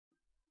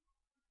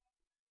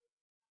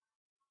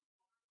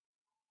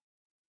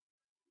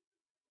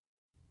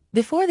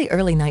Before the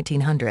early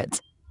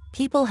 1900s,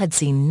 people had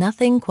seen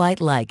nothing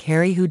quite like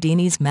Harry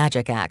Houdini's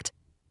magic act.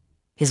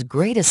 His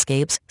great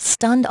escapes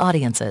stunned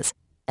audiences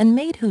and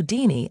made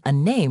Houdini a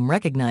name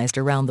recognized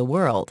around the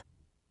world.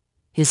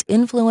 His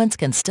influence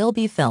can still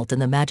be felt in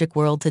the magic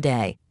world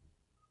today.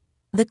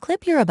 The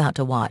clip you're about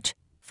to watch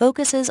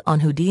focuses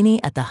on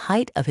Houdini at the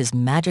height of his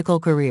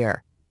magical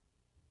career.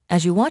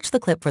 As you watch the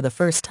clip for the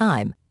first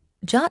time,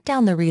 jot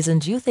down the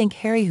reasons you think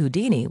Harry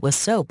Houdini was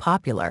so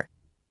popular.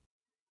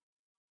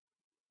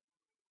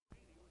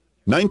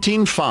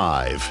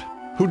 1905.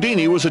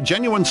 Houdini was a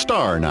genuine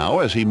star now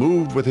as he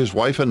moved with his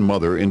wife and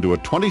mother into a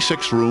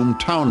 26-room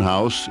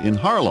townhouse in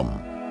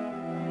Harlem.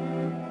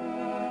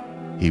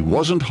 He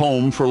wasn't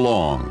home for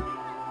long.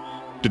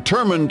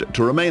 Determined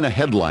to remain a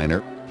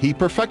headliner, he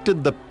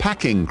perfected the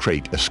packing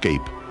crate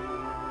escape.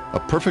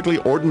 A perfectly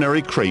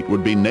ordinary crate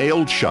would be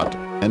nailed shut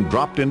and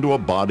dropped into a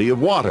body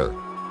of water.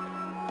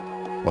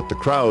 What the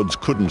crowds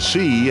couldn't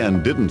see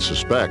and didn't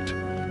suspect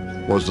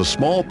was the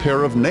small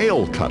pair of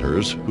nail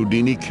cutters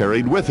Houdini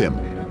carried with him.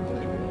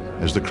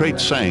 As the crate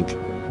sank,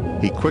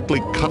 he quickly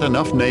cut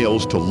enough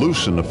nails to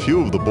loosen a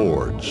few of the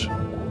boards.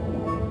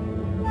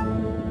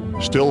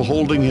 Still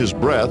holding his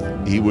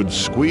breath, he would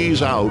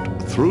squeeze out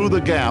through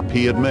the gap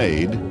he had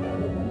made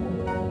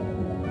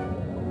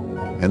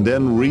and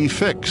then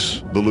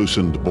refix the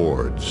loosened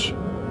boards.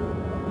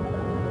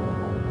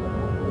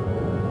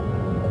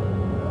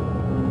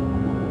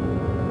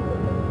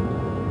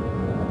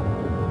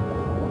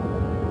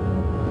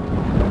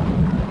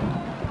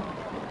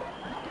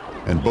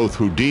 And both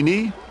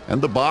Houdini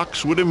and the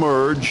box would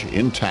emerge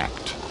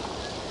intact.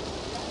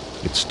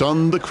 It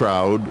stunned the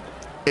crowd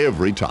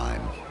every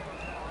time.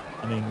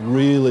 I mean,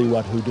 really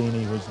what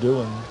Houdini was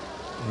doing,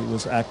 he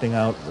was acting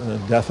out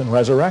death and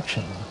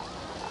resurrection.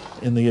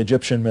 In the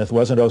Egyptian myth,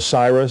 wasn't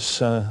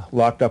Osiris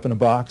locked up in a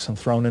box and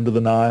thrown into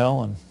the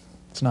Nile? And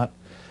it's not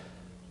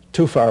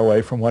too far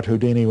away from what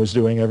Houdini was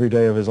doing every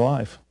day of his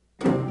life.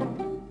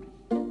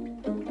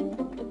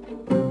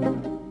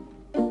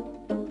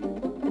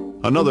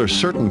 Another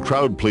certain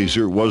crowd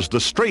pleaser was the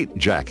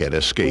straitjacket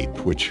escape,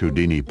 which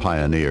Houdini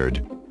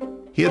pioneered.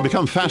 He had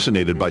become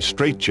fascinated by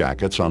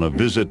straitjackets on a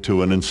visit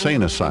to an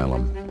insane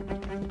asylum.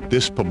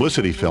 This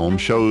publicity film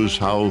shows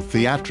how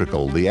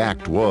theatrical the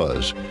act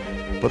was,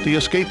 but the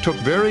escape took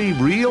very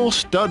real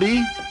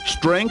study,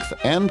 strength,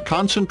 and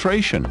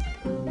concentration.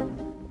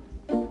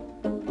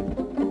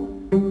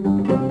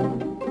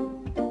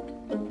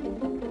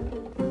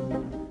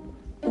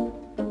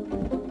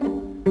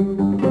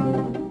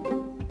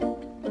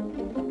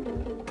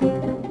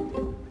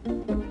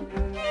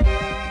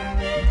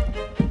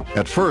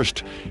 At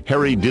first,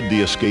 Harry did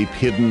the escape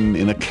hidden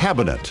in a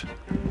cabinet,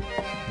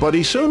 but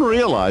he soon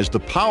realized the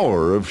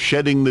power of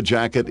shedding the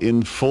jacket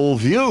in full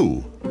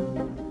view.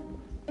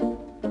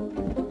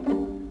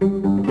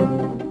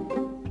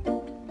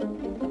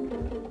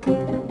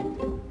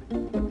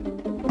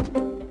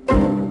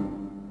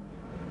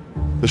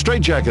 The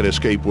straitjacket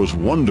escape was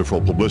wonderful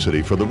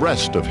publicity for the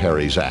rest of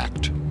Harry's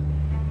act.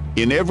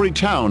 In every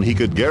town, he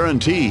could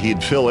guarantee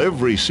he'd fill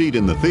every seat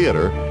in the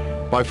theater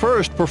by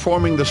first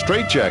performing the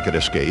straitjacket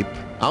escape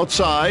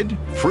outside,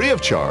 free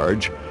of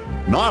charge,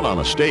 not on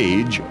a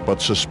stage,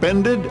 but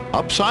suspended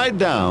upside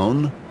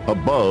down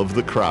above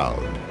the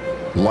crowd.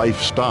 Life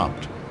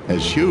stopped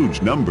as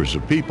huge numbers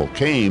of people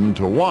came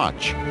to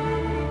watch.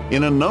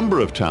 In a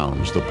number of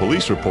towns, the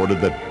police reported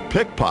that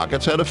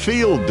pickpockets had a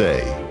field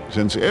day,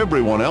 since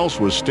everyone else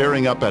was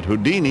staring up at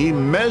Houdini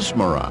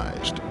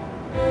mesmerized.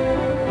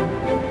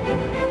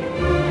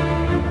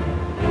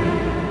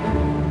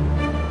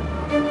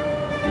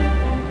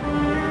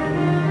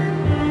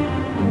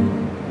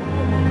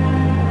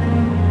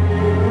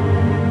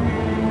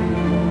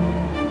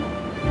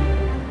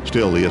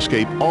 Still, the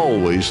escape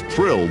always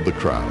thrilled the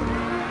crowd.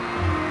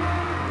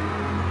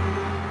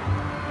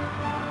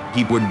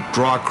 He would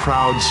draw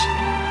crowds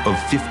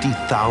of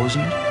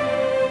 50,000.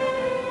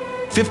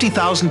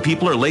 50,000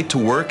 people are late to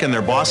work and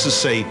their bosses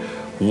say,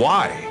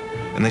 why?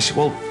 And they say,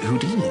 well,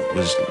 Houdini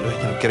was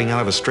getting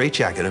out of a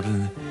straitjacket.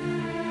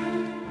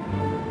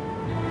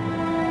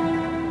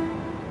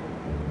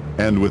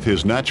 And with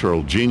his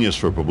natural genius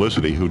for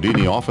publicity,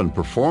 Houdini often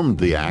performed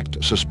the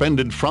act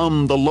suspended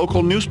from the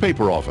local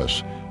newspaper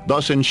office,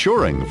 thus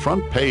ensuring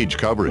front-page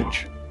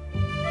coverage.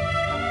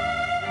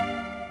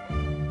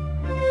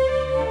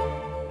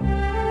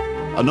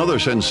 Another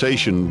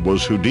sensation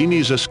was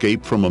Houdini's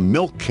escape from a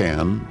milk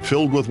can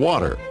filled with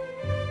water.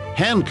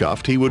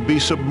 Handcuffed, he would be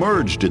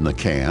submerged in the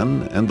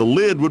can, and the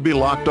lid would be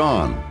locked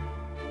on.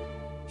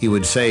 He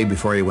would say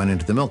before he went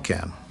into the milk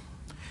can,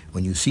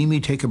 "When you see me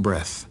take a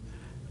breath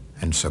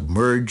and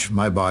submerge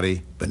my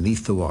body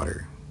beneath the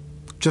water,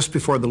 just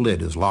before the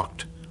lid is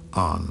locked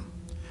on,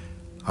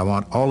 I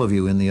want all of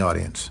you in the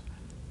audience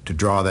to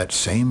draw that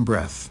same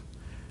breath.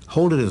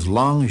 Hold it as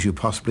long as you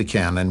possibly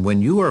can, and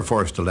when you are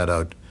forced to let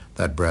out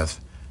that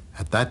breath,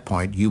 at that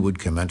point you would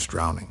commence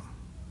drowning."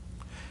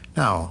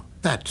 Now,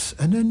 that's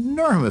an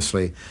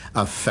enormously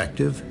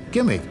effective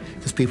gimmick,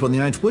 because people in the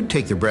audience would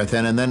take their breath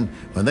in, and then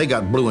when they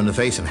got blue in the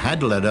face and had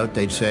to let out,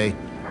 they'd say,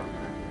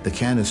 The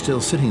can is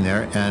still sitting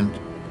there, and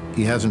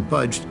he hasn't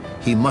budged.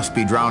 He must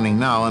be drowning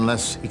now,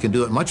 unless he can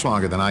do it much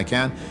longer than I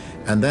can.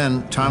 And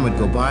then time would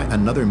go by,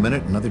 another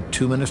minute, another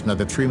 2 minutes,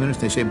 another 3 minutes.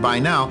 They say, by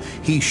now,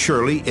 he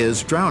surely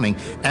is drowning.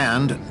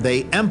 And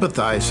they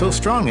empathize so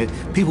strongly,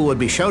 people would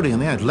be shouting in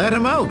the end, let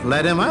him out,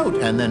 let him out.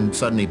 And then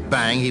suddenly,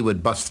 bang, he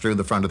would bust through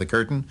the front of the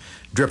curtain,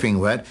 dripping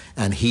wet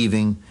and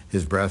heaving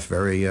his breath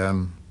very,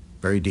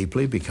 very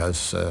deeply,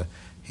 because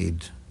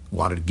he'd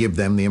wanted to give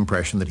them the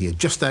impression that he had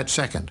just that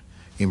second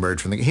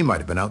emerged from the... He might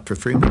have been out for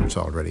 3 minutes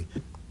already.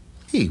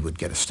 He would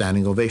get a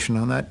standing ovation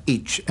on that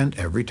each and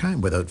every time,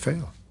 without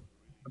fail.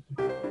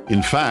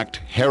 In fact,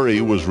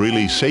 Harry was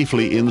really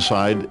safely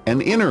inside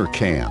an inner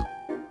can,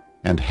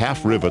 and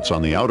half rivets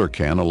on the outer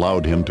can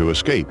allowed him to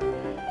escape.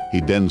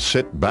 He'd then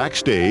sit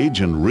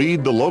backstage and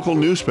read the local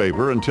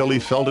newspaper until he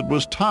felt it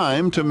was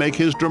time to make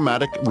his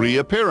dramatic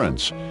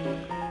reappearance.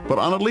 But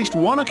on at least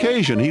one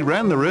occasion, he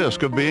ran the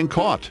risk of being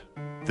caught.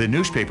 The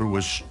newspaper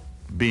was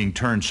being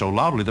turned so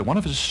loudly that one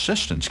of his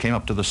assistants came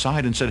up to the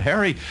side and said,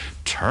 "Harry,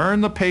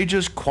 turn the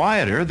pages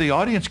quieter, the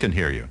audience can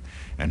hear you."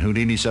 And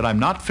Houdini said, "I'm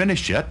not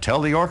finished yet. Tell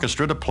the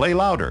orchestra to play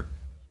louder."